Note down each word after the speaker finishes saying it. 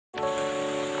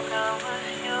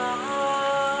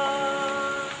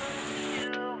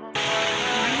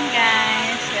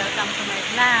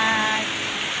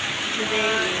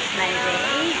today is my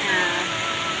day.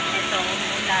 Ito,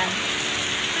 umulan.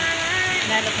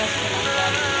 Lalabas ko lang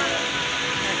galing.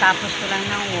 Natapos ko lang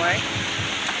ng work.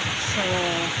 So,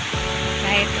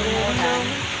 kahit umulan,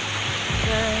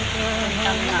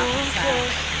 puntang na ako sa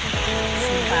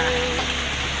simbahan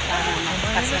para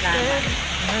magpasalamat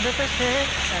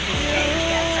sa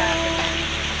bigay at sa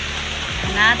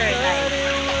another life.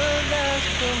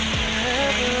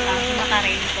 Ako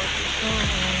maka-raincoat.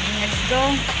 Let's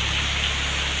go.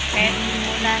 Kahit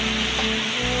umulan.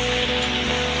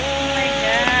 Oh my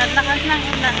God, lakas ng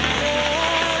ulan.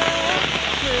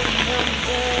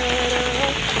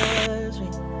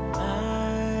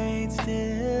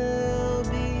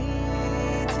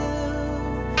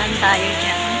 Saan tayo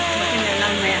dyan? Buti na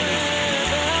lang may atip.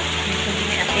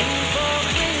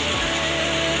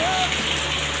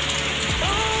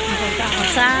 Napunta ako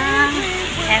sa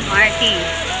MRT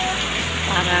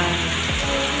para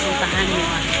puntahan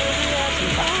yung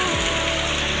simbahan.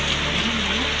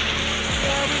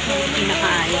 Hindi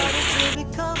nakaayos.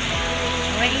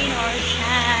 Rain or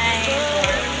shine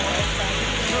or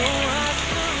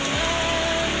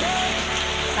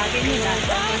sabi nila,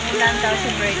 ulan daw sa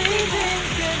birthday mo.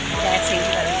 Blessing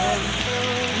daw yun.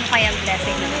 Ano kaya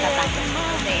blessing na natatanggap mo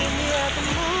today?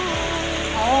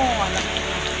 Oh, alam mo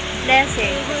na.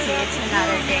 Blessing kasi it's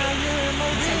another day.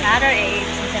 It's another age.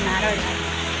 It's another life.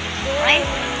 Right?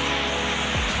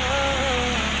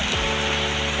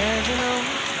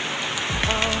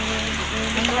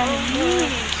 Ang lamig.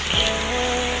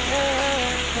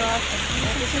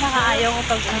 Kasi nakaayaw ko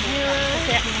pag kasi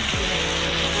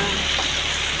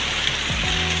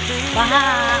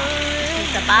baha, yung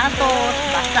sapatos,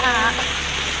 basa,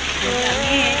 yung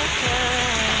lamig.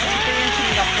 Ito yung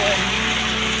Singapore.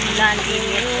 Walang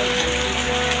init.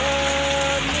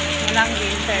 Walang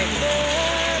winter.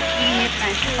 Init na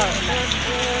siya pa ulan.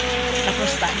 Tapos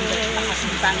standard. Lakas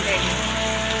ng standard.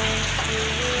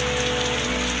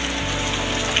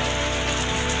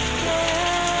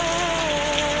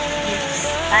 This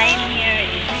time here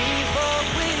is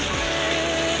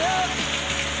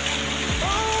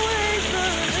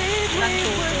ng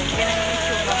tulog.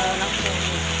 Pinag-YouTube ako ng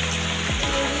tulog.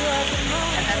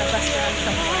 Nalalabas ko lang sa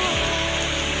morning.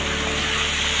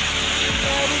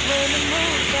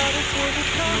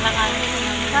 Nakakalit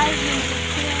ng 5 minutes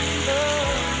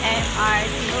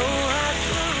MRT.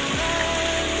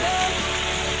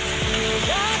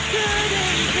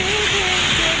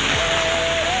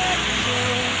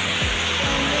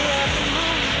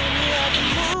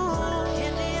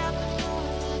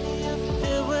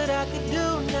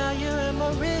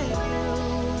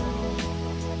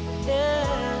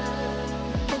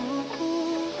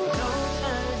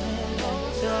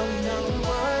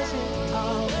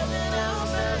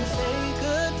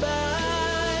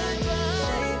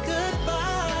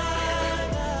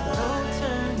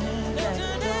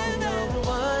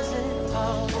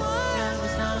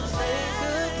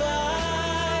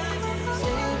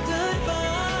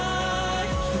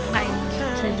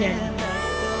 Surgery.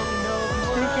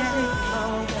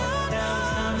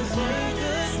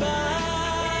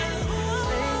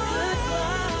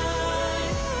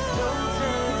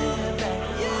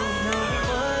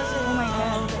 Oh my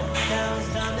God.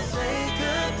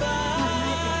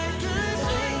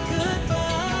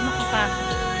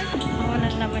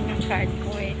 Mawalan naman yung card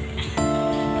ko eh.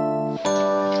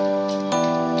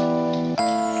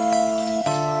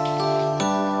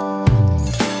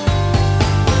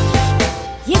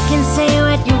 You can say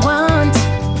what you want.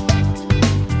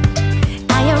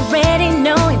 I already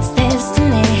know it's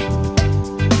destiny.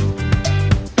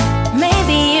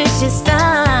 Maybe you should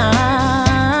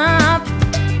stop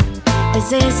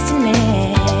resisting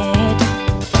it.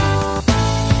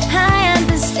 I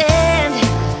understand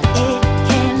it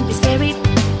can be scary,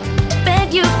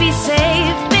 but you'll be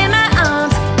safe in my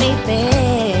arms,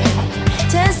 baby.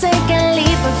 Just take a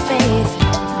leap of faith.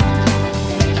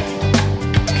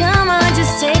 Come on,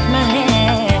 just take my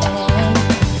hand.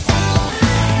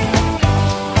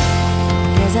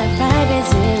 'Cause our vibe is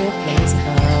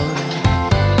irreplaceable.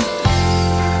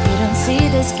 You don't see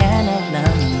this kind of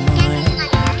love anymore.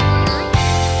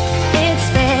 It's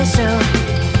special,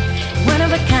 one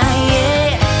of a kind,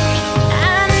 yeah. I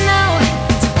know,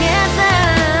 together.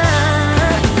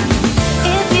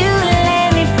 If you let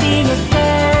me be your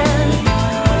girl,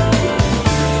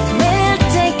 we'll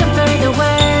take over the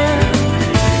world.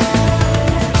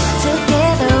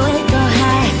 Together we'll go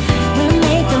high, we'll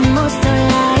make the most of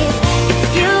life. If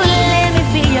you let me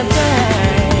be your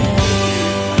girl,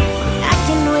 I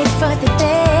can wait for the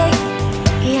day,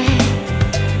 yeah.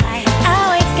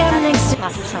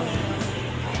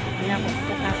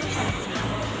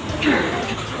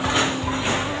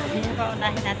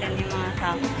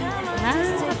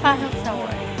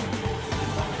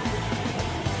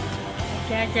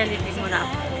 Kaya Jollibee muna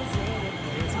ako.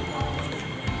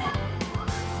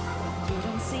 You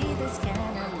don't see this kind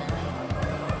of love.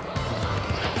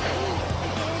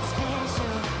 It's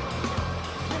special.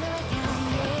 Whenever I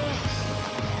come here,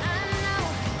 I know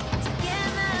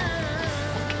together.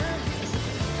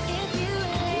 If you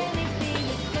let me be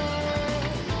your girl,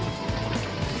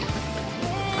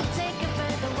 we'll take it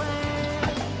by the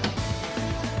world.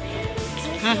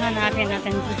 Hahanapin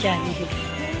natin si Jollibee.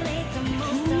 We'll make the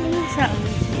most of life. Saan?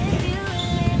 If you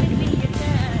let me be your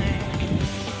girl.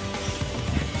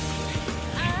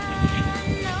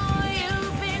 I know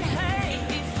you've been hurt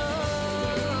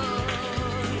before,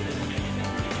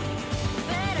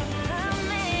 but I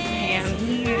promise I am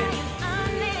here.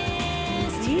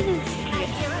 honest. Yes. I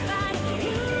care about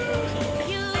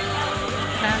you.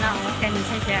 Sana open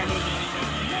sa Jollibee.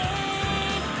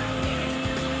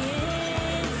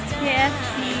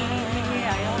 KFC.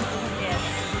 Ayaw ko sa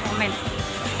KFC. Comment.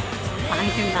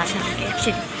 Pangit yung lasa ng KFC.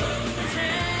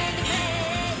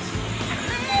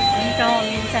 Dito ako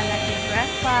minsan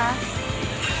nag-breakfast.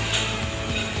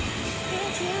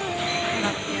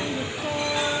 Sarap yan.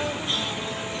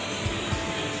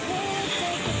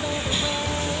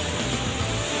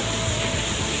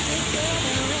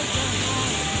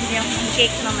 Hindi ako ng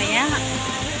cake mamaya.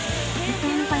 Ito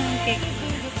ano pa yung cake?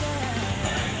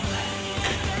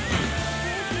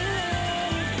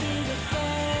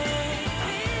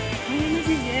 Ayun na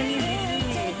si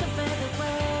Jollibee.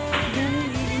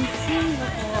 Jollibee in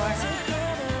Singapore.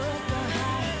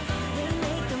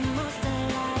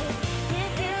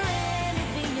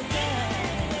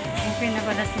 Open na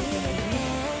pala si Jollibee.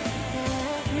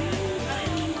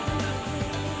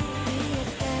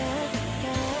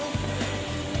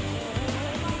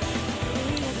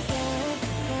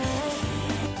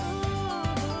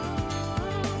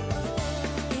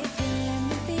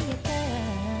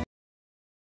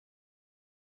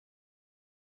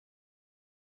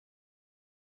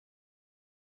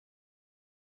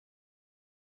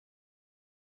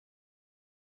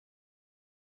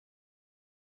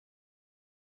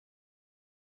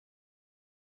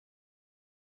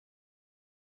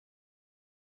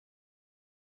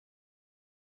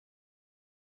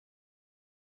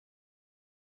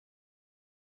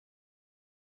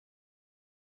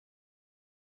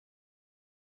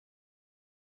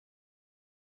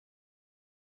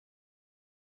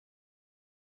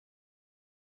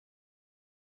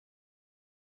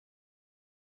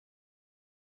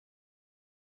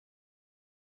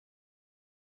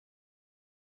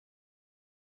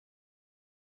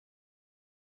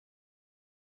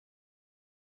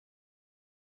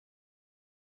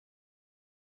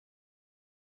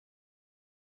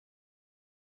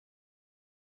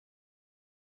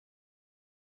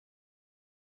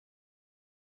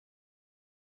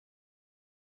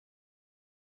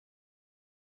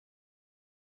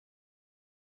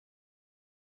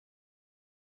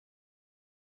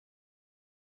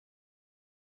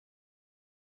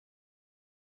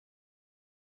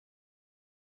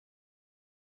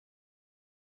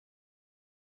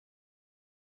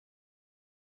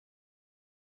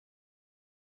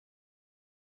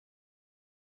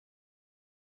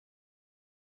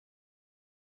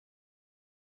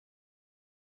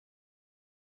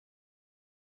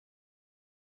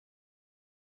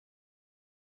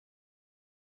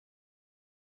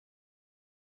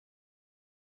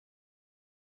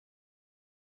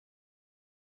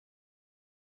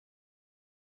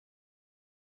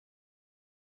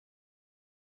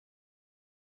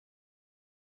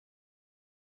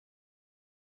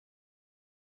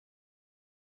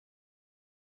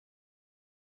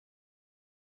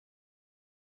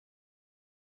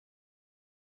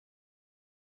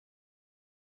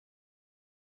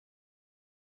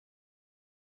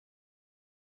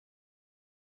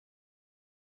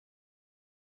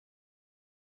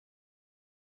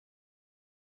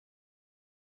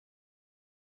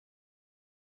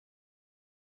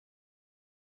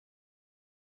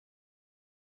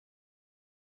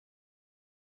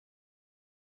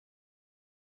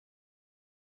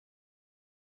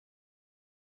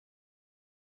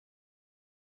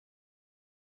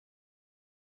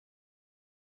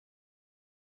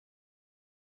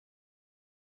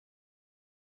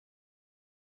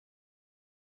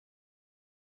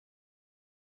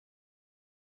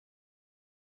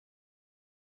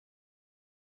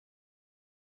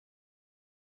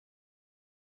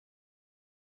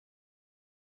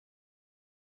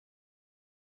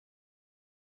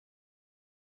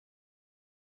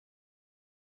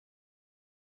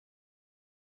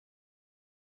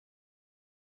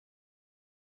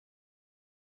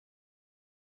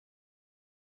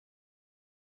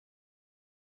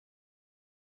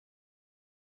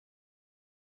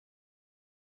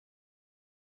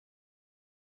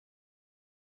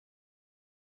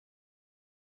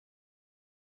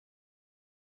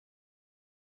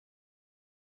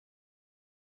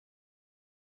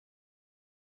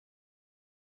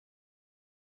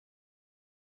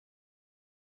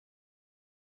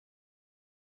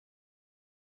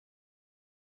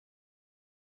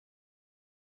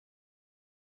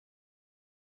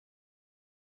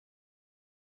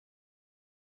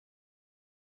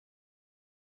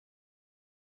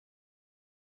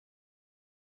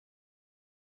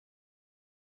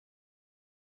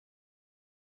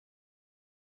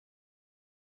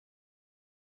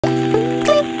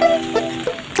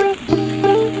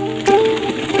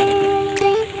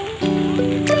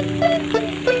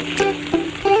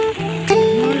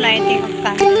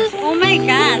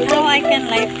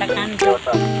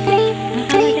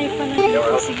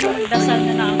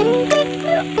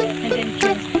 And then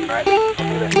choose.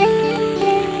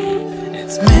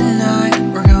 It's midnight,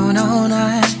 we're going all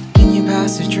night. Can you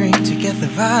pass a drink to get the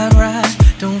vibe right?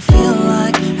 Don't feel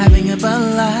like having a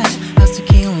Bud Light. That's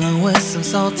tequila with some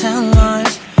salt and lime.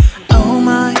 Oh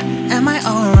my, am I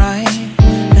alright?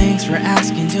 Thanks for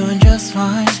asking, doing just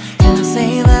fine. Can I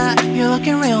say that you're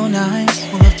looking real nice?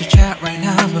 We'll have to chat right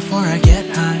now before I get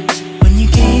high. When you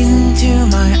gaze into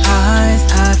my eyes,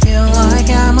 I feel like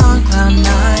I'm on cloud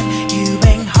nine. You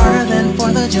bang harder than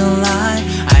 4th of July.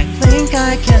 I think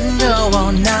I can go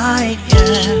all night,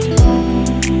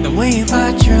 yeah. The way you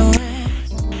bite your lips.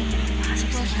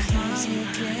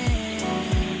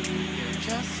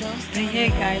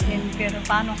 Prayer garden, pero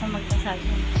paano kung magdasal?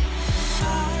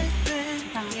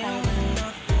 Tanga tayo.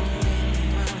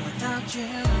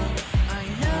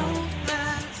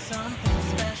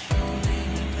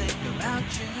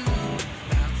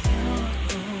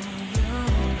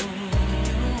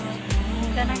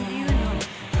 Ganda ng view, no?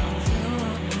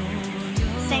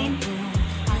 Same.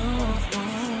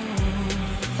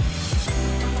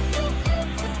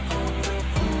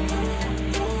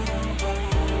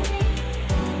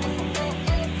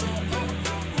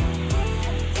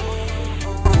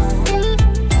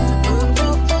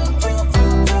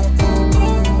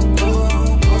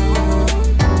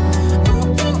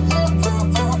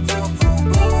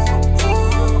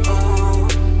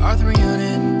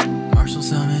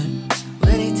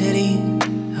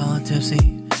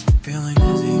 Feeling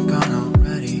dizzy, gone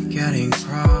already, getting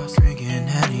cross, drinking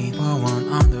Henny, pour one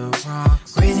on the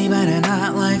rocks. Crazy but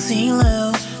not like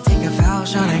CeeLo. Take a foul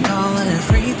shot and call it a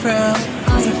free throw.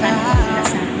 Party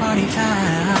foul,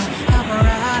 help her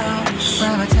out,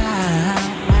 grab a towel.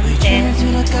 We cheer to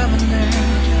the governor,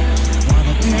 while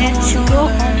the people want to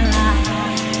learn.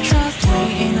 Trust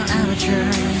me, ain't no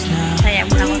amateurs now.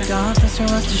 We got this,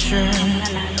 rest assured.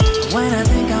 When I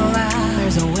think out loud,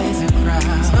 there's always a crowd.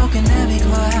 Smoking heavy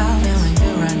cloud, feeling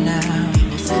good right now.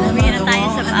 People sitting by the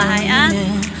wall and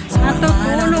leaning. Some of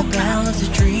mine on the balance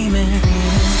of dreaming.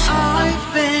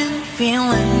 I've been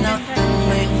feeling nothing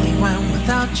lately when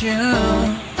without you.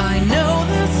 I know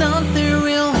that something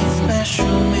really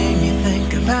special made me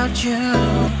think about you.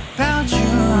 About you.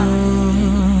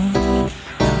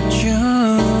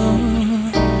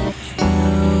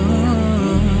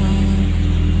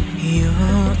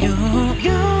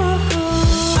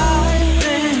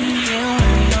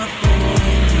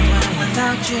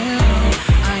 About you.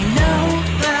 I know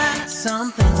that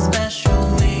something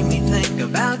special made me think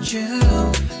about you,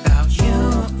 about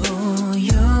you,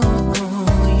 you,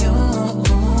 you,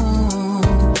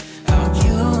 about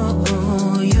you,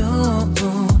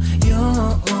 you.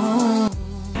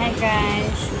 Hi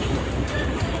guys.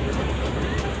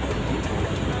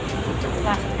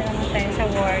 Pasok na naman tayo sa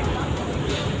work.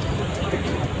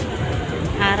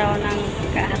 Araw ng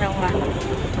kaarawan.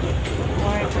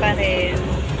 Work pa rin.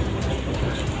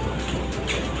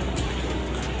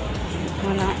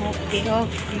 Wala, okay.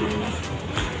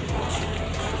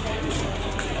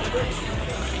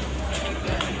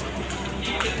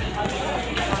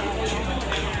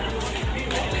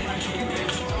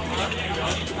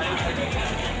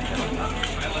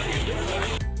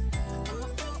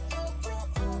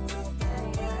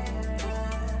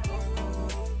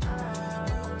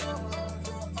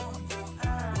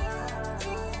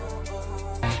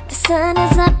 The sun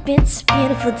is up, it's a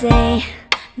beautiful day.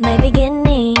 My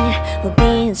beginning will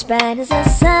be as bright as the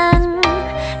sun.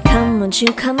 Come, won't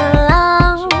you come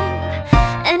along?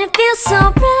 And it feels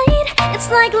so bright,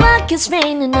 it's like luck is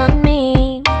raining on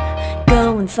me.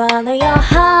 Go and follow your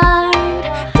heart,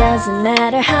 doesn't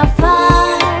matter how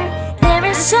far. There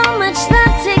is so much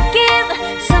love to give,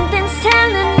 something's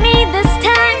telling me this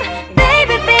time.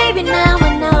 Baby, baby, now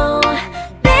I know.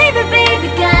 Baby, baby,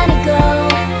 gotta go.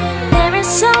 There is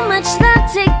so much love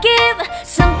to give,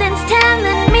 something's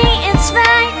telling me it's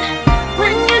right.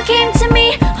 When you came to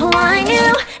me, oh I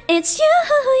knew it's you,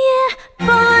 yeah,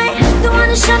 boy. The one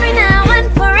who showed me now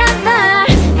and forever.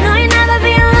 No, you'll never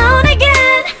be alone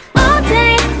again. All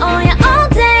day, oh yeah, all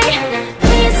day.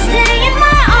 Please stay in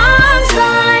my arms,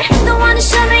 boy. The one who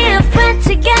showed me if we're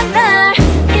together.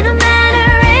 It don't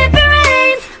matter if it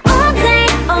rains. All day,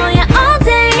 oh yeah, all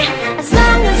day. As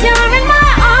long as you're in my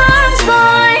arms,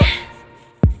 boy.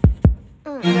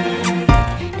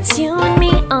 It's you and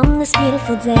me on this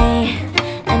beautiful day,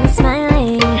 and it's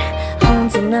smiling,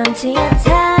 holding on to you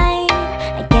tight.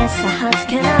 I guess our hearts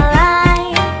can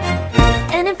align,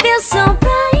 and it feels so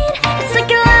bright. It's like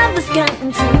your love has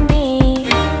gotten to me.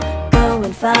 Go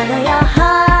and follow your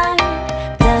heart,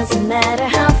 doesn't matter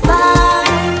how far.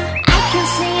 I can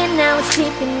see it now, it's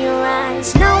deep in your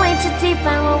eyes. No way to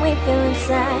define what we feel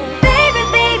inside. Baby,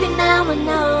 baby,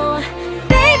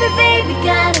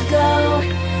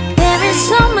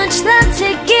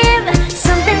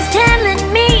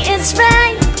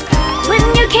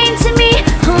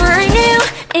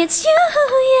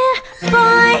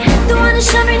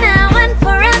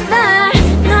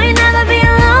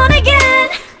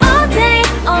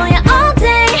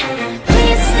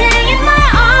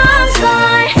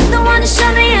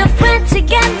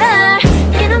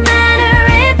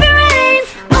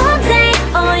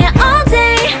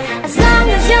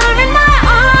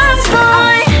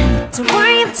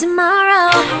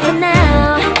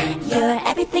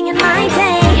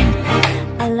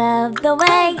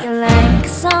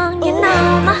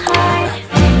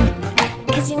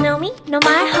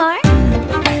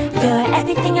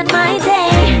 everything in my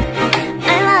day.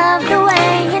 I love the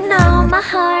way you know my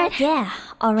heart. Yeah,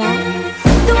 alright.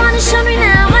 The one who showed me